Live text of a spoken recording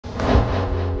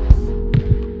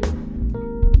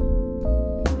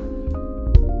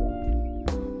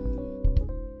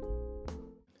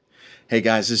Hey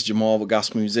guys, this is Jamal with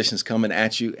Gospel Musicians coming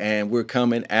at you, and we're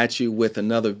coming at you with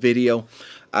another video.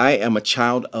 I am a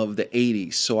child of the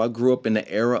 80s, so I grew up in the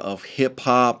era of hip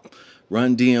hop,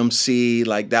 Run DMC.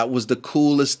 Like, that was the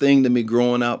coolest thing to me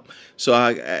growing up. So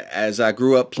as I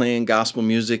grew up playing gospel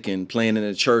music and playing in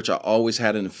the church, I always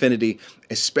had an affinity,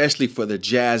 especially for the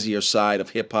jazzier side of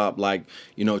hip hop, like,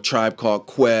 you know, Tribe Called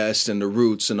Quest and the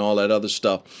Roots and all that other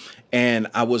stuff. And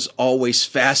I was always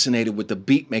fascinated with the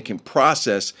beat making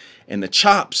process and the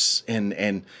chops and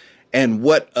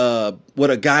what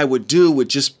a guy would do would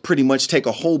just pretty much take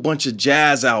a whole bunch of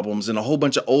jazz albums and a whole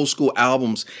bunch of old school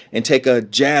albums and take a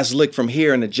jazz lick from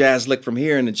here and a jazz lick from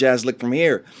here and a jazz lick from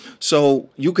here. So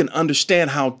you can understand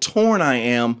how torn I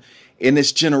am in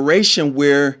this generation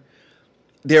where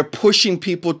they're pushing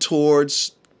people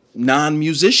towards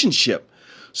non-musicianship.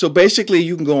 So basically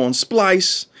you can go on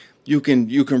Splice, you can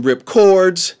rip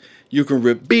chords, you can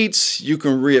rip beats, you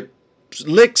can rip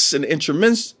licks and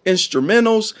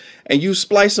instrumentals, and you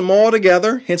splice them all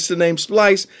together, hence the name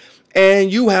Splice,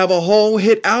 and you have a whole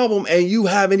hit album, and you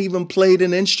haven't even played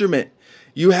an instrument.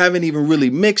 You haven't even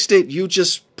really mixed it. You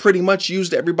just pretty much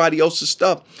used everybody else's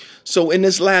stuff. So in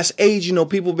this last age, you know,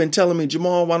 people have been telling me,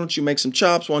 Jamal, why don't you make some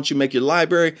chops? Why don't you make your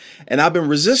library? And I've been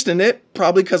resisting it,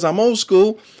 probably because I'm old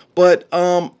school, but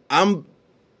I'm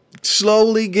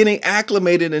slowly getting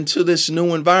acclimated into this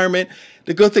new environment.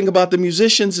 The good thing about the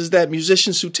musicians is that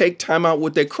musicians who take time out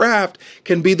with their craft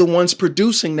can be the ones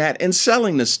producing that and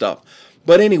selling this stuff.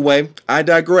 But anyway, I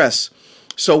digress.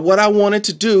 So what I wanted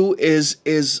to do is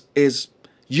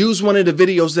use one of the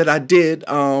videos that I did,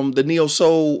 the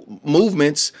neo-soul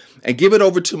movements, and give it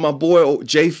over to my boy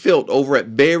Jay Filt over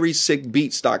at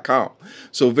verysickbeats.com.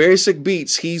 So Very Sick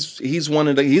Beats, he's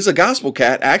a gospel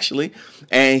cat actually,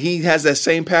 and he has that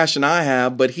same passion I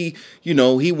have, but he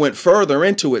went further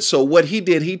into it. So what he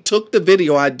did, he took the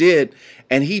video I did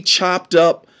and he chopped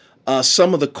up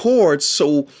some of the chords.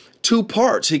 So two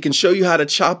parts. He can show you how to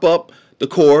chop up the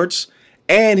chords,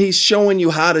 and he's showing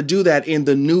you how to do that in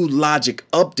the new Logic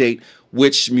update,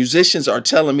 which musicians are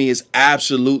telling me is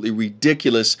absolutely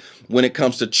ridiculous when it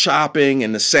comes to chopping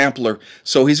and the sampler.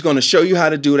 So he's going to show you how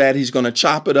to do that. He's going to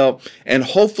chop it up, and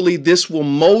hopefully this will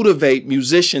motivate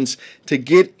musicians to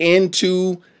get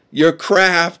into your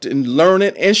craft and learn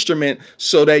an instrument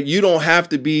so that you don't have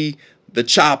to be the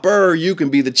chopper, you can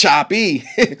be the choppy.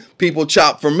 People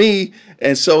chop for me,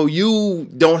 and so you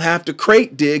don't have to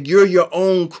crate dig. You're your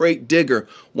own crate digger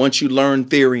once you learn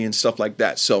theory and stuff like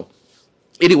that. So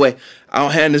anyway, I'll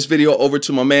hand this video over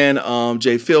to my man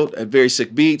Jay Filt at Very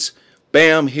Sick Beats.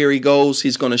 Bam, here he goes.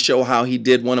 He's going to show how he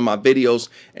did one of my videos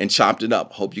and chopped it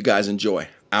up. Hope you guys enjoy.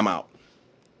 I'm out.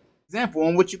 Example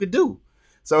on what you could do.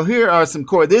 So here are some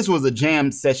chords. This was a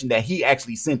jam session that he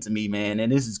actually sent to me, man, and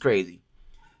this is crazy.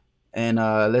 And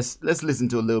let's listen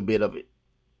to a little bit of it.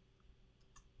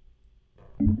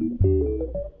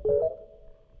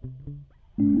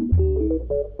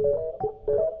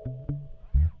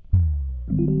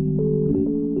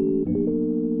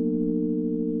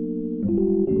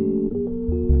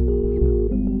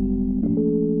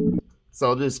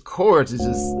 So this chords is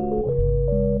just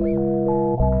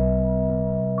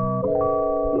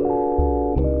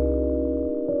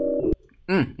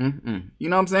You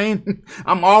know what I'm saying?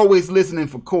 I'm always listening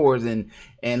for chords and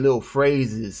little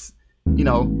phrases, you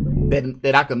know,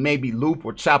 that I could maybe loop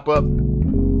or chop up.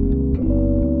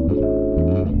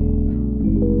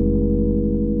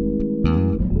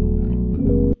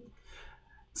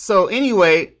 So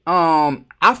anyway,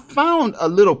 I found a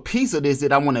little piece of this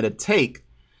that I wanted to take,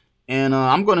 and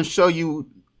I'm going to show you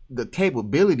the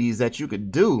capabilities that you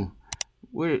could do.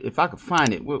 Where, if I could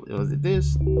find it, was it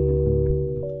this?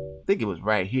 I think it was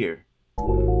right here. I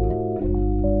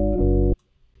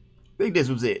think this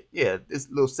was it. Yeah, this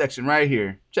little section right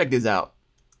here. Check this out.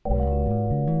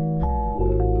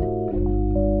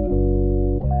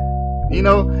 You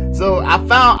know, so I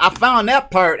found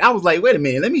that part. I was like, wait a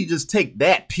minute, let me just take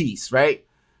that piece, right?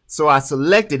 So I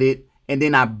selected it, and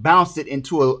then I bounced it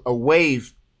into a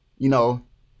wave, you know,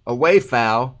 a wave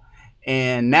file.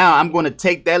 And now I'm going to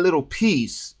take that little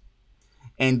piece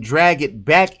and drag it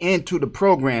back into the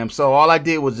program. So all I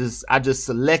did was I just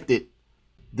selected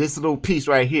this little piece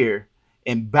right here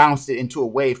and bounced it into a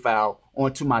wave file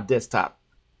onto my desktop.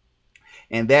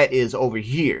 And that is over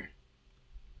here.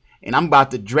 And I'm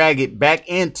about to drag it back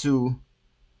into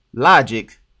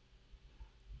Logic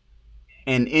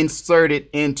and insert it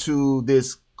into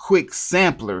this quick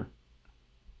sampler.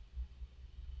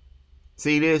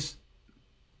 See this?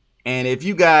 And if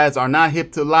you guys are not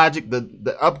hip to Logic,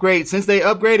 the upgrade, since they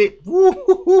upgraded,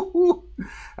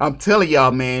 I'm telling y'all,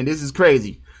 man, this is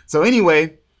crazy. So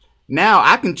anyway, Now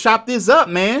I can chop this up,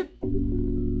 man.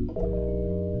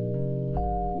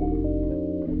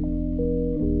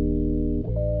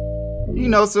 You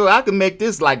know, so I can make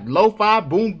this like lo-fi,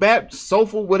 boom bap,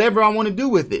 soulful, whatever I want to do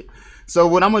with it. So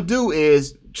what I'm gonna do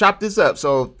is chop this up.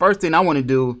 So first thing I want to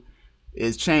do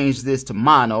is change this to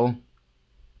mono,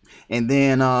 and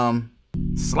then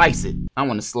slice it. I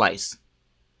want to slice.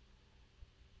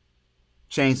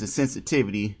 Change the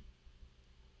sensitivity.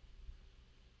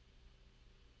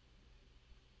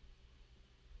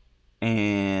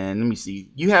 And let me see.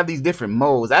 You have these different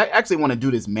modes. I actually want to do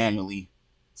this manually.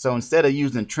 So instead of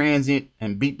using transient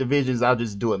and beat divisions, I'll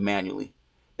just do it manually.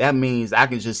 That means I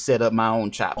can just set up my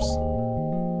own chops.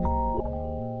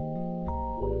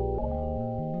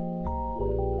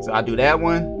 So I'll do that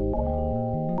one.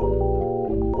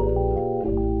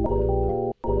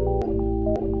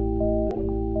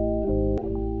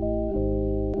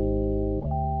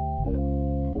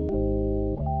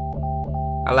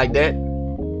 I like that.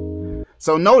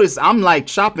 So notice I'm like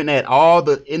chopping at all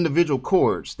the individual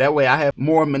chords. That way I have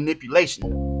more manipulation.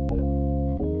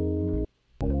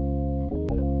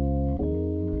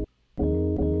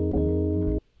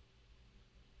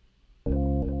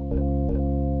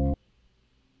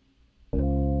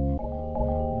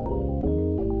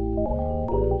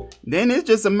 Then it's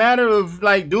just a matter of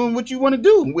like doing what you want to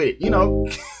do with it, you know.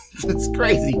 It's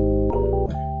crazy.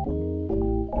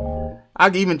 I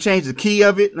can even change the key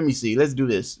of it. Let me see. Let's do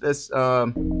this. Let's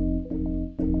kind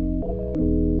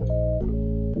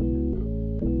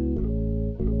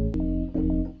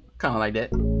of like that.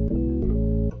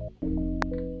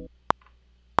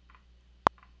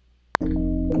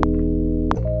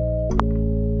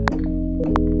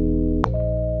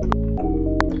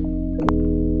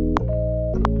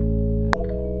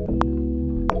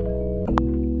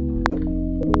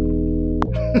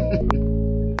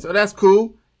 So that's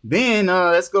cool. Then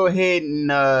let's go ahead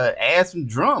and add some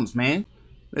drums, man.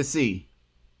 Let's see.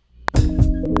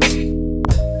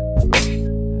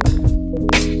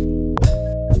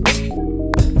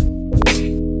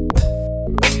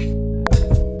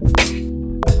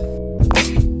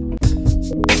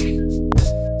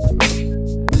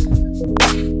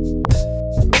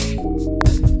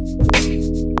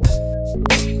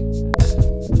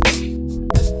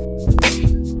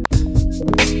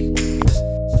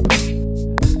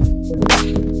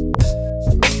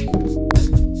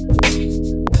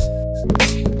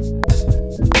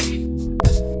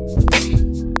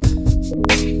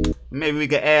 Maybe we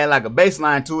could add like a bass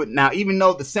line to it. Now, even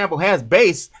though the sample has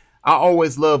bass, I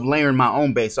always love layering my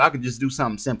own bass. So I could just do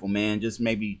something simple, man. Just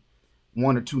maybe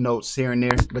 1 or 2 notes here and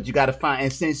there. But you got to find,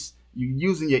 and since you're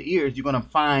using your ears, you're going to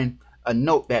find a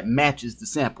note that matches the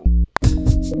sample.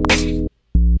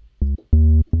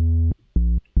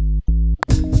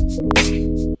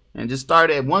 And just start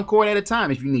at 1 chord at a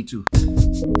time if you need to.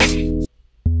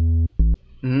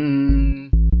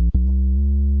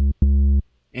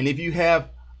 And if you have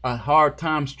a hard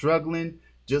time struggling,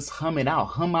 just hum it out.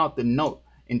 Hum out the note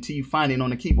until you find it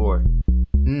on the keyboard.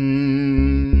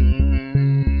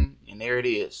 And there it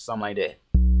is, something like that.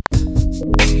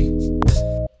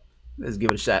 Let's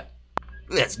give it a shot.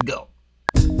 Let's go.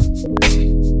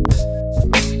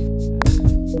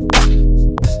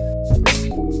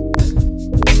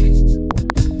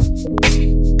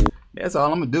 That's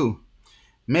all I'm gonna do.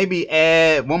 Maybe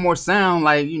add one more sound,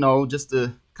 like, you know, just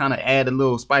to kind of add a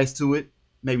little spice to it.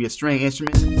 Maybe a string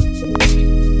instrument.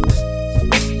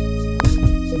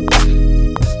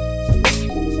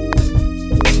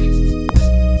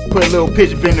 Put a little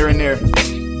pitch bender in there.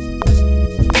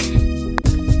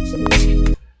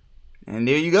 And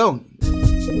there you go.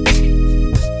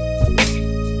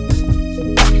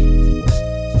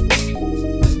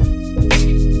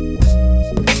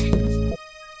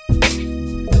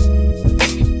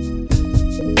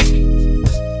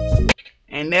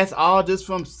 And that's all just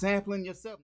from sampling yourself.